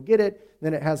can go get it,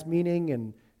 then it has meaning.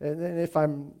 And if I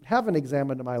haven't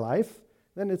examined my life,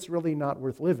 then it's really not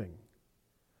worth living.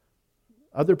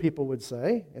 Other people would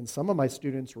say, and some of my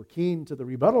students were keen to the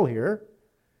rebuttal here,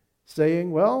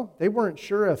 saying, well, they weren't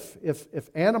sure if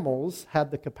animals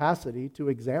had the capacity to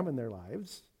examine their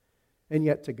lives, and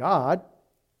yet to God,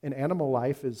 an animal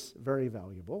life is very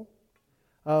valuable.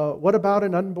 What about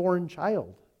an unborn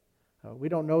child? We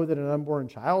don't know that an unborn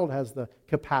child has the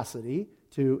capacity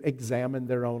to examine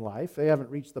their own life. They haven't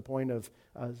reached the point of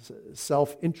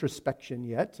self-introspection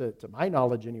yet, to my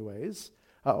knowledge anyways.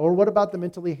 Or what about the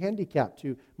mentally handicapped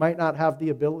who might not have the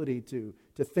ability to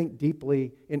think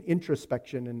deeply in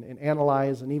introspection and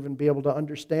analyze and even be able to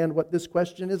understand what this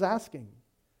question is asking?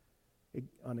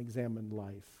 Unexamined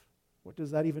life. What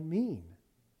does that even mean?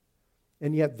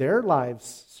 And yet their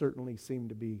lives certainly seem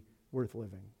to be worth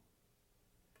living.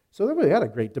 So we had a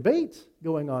great debate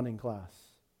going on in class.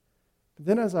 But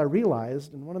then as I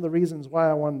realized, and one of the reasons why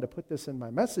I wanted to put this in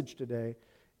my message today,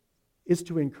 is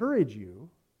to encourage you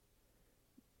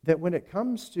that when it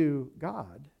comes to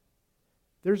God,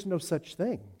 there's no such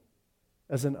thing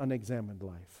as an unexamined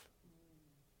life.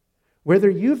 Whether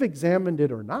you've examined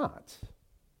it or not,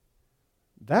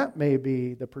 that may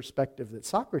be the perspective that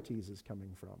Socrates is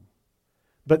coming from.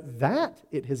 But that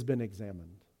it has been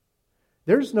examined.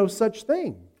 There's no such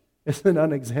thing as an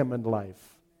unexamined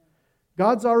life.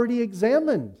 God's already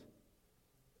examined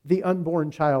the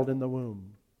unborn child in the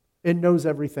womb and knows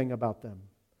everything about them.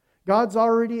 God's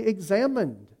already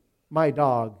examined my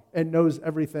dog and knows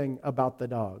everything about the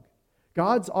dog.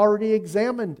 God's already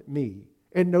examined me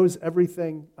and knows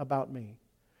everything about me.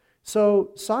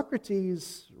 So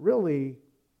Socrates really,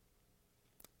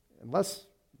 unless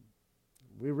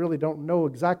we really don't know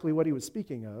exactly what he was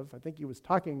speaking of, I think he was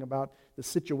talking about the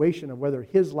situation of whether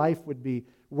his life would be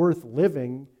worth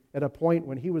living at a point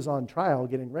when he was on trial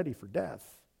getting ready for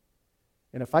death.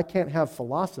 And if I can't have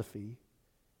philosophy,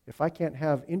 if I can't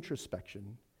have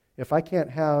introspection, if I can't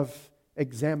have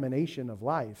examination of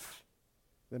life,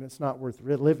 then it's not worth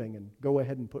living, and go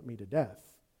ahead and put me to death.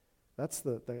 That's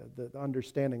the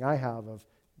understanding I have of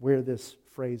where this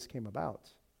phrase came about.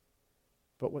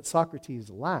 But what Socrates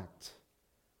lacked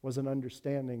was an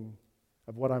understanding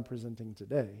of what I'm presenting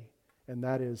today, and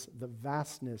that is the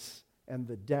vastness and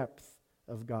the depth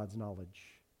of God's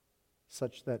knowledge,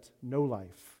 such that no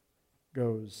life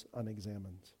goes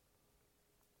unexamined.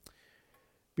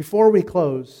 Before we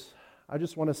close, I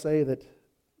just want to say that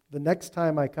the next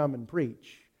time I come and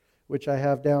preach, which I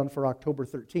have down for October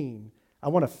 13, I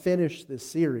want to finish this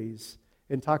series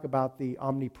and talk about the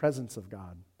omnipresence of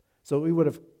God. So we would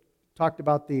have talked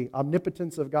about the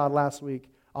omnipotence of God last week,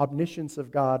 omniscience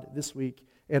of God this week,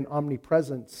 and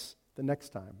omnipresence the next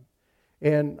time.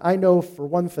 And I know for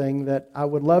one thing that I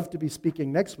would love to be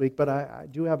speaking next week, but I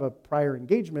do have a prior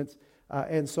engagement,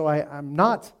 and so I'm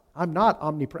not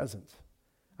omnipresent.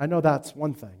 I know that's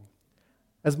one thing.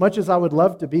 As much as I would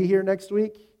love to be here next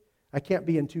week, I can't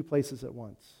be in two places at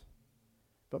once.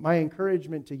 But my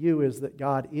encouragement to you is that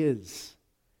God is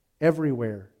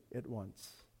everywhere at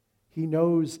once. He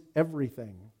knows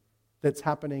everything that's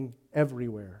happening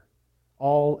everywhere,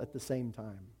 all at the same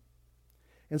time.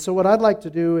 And so what I'd like to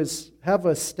do is have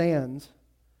us stand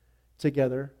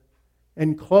together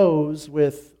and close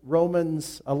with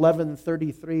Romans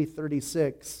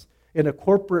 11:33-36 in a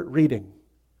corporate reading.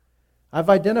 I've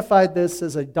identified this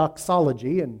as a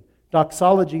doxology, and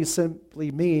doxology simply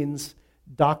means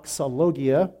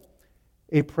doxologia,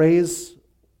 a praise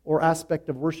or aspect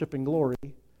of worship and glory.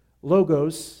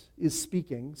 Logos is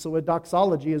speaking, so a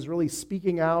doxology is really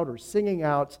speaking out or singing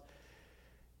out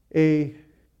a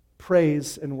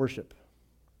praise and worship.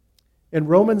 And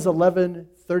Romans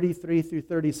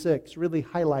 11:33-36 really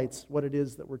highlights what it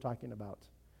is that we're talking about.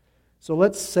 So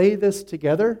let's say this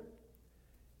together,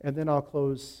 and then I'll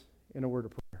close in a word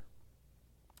of prayer.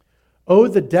 Oh,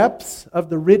 the depths of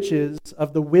the riches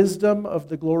of the wisdom of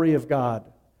the glory of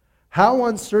God. How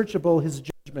unsearchable His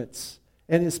judgments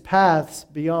and His paths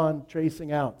beyond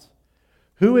tracing out.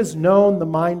 Who has known the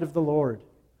mind of the Lord?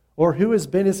 Or who has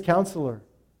been His counselor?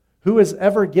 Who has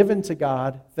ever given to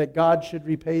God that God should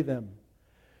repay them?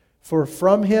 For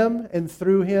from Him and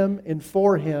through Him and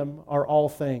for Him are all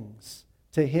things.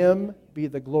 To Him be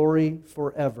the glory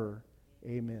forever.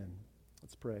 Amen.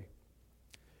 Let's pray.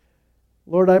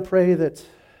 Lord, I pray that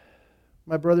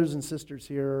my brothers and sisters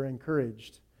here are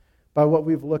encouraged by what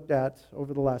we've looked at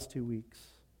over the last 2 weeks.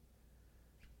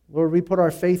 Lord, we put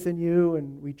our faith in You,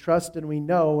 and we trust and we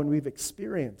know and we've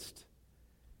experienced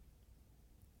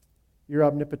Your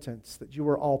omnipotence, that You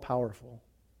are all-powerful.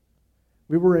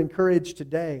 We were encouraged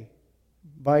today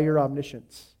by Your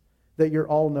omniscience, that You're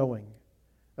all-knowing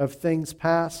of things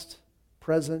past,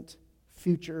 present,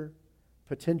 future,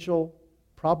 potential,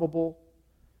 probable.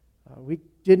 We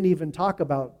didn't even talk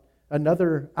about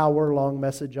another hour-long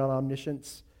message on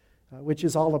omniscience, which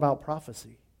is all about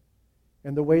prophecy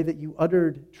and the way that You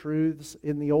uttered truths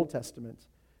in the Old Testament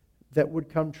that would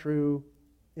come true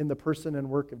in the person and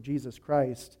work of Jesus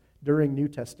Christ during New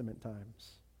Testament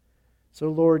times. So,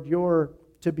 Lord, Your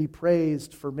to be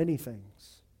praised for many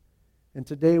things. And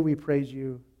today we praise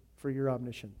you for your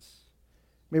omniscience.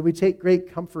 May we take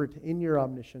great comfort in your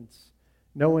omniscience,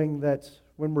 knowing that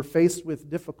when we're faced with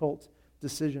difficult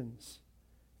decisions,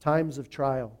 times of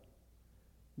trial,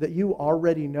 that you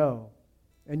already know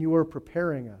and you are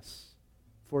preparing us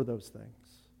for those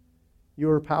things. You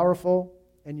are powerful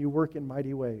and you work in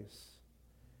mighty ways.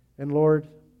 And Lord,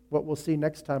 what we'll see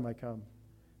next time I come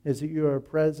is that you are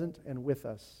present and with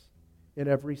us in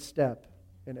every step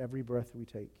and every breath we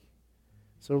take.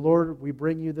 So Lord, we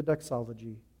bring you the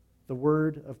doxology, the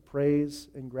word of praise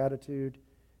and gratitude,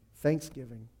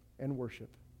 thanksgiving and worship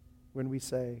when we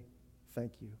say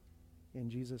thank you. In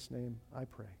Jesus' name I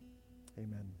pray.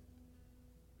 Amen.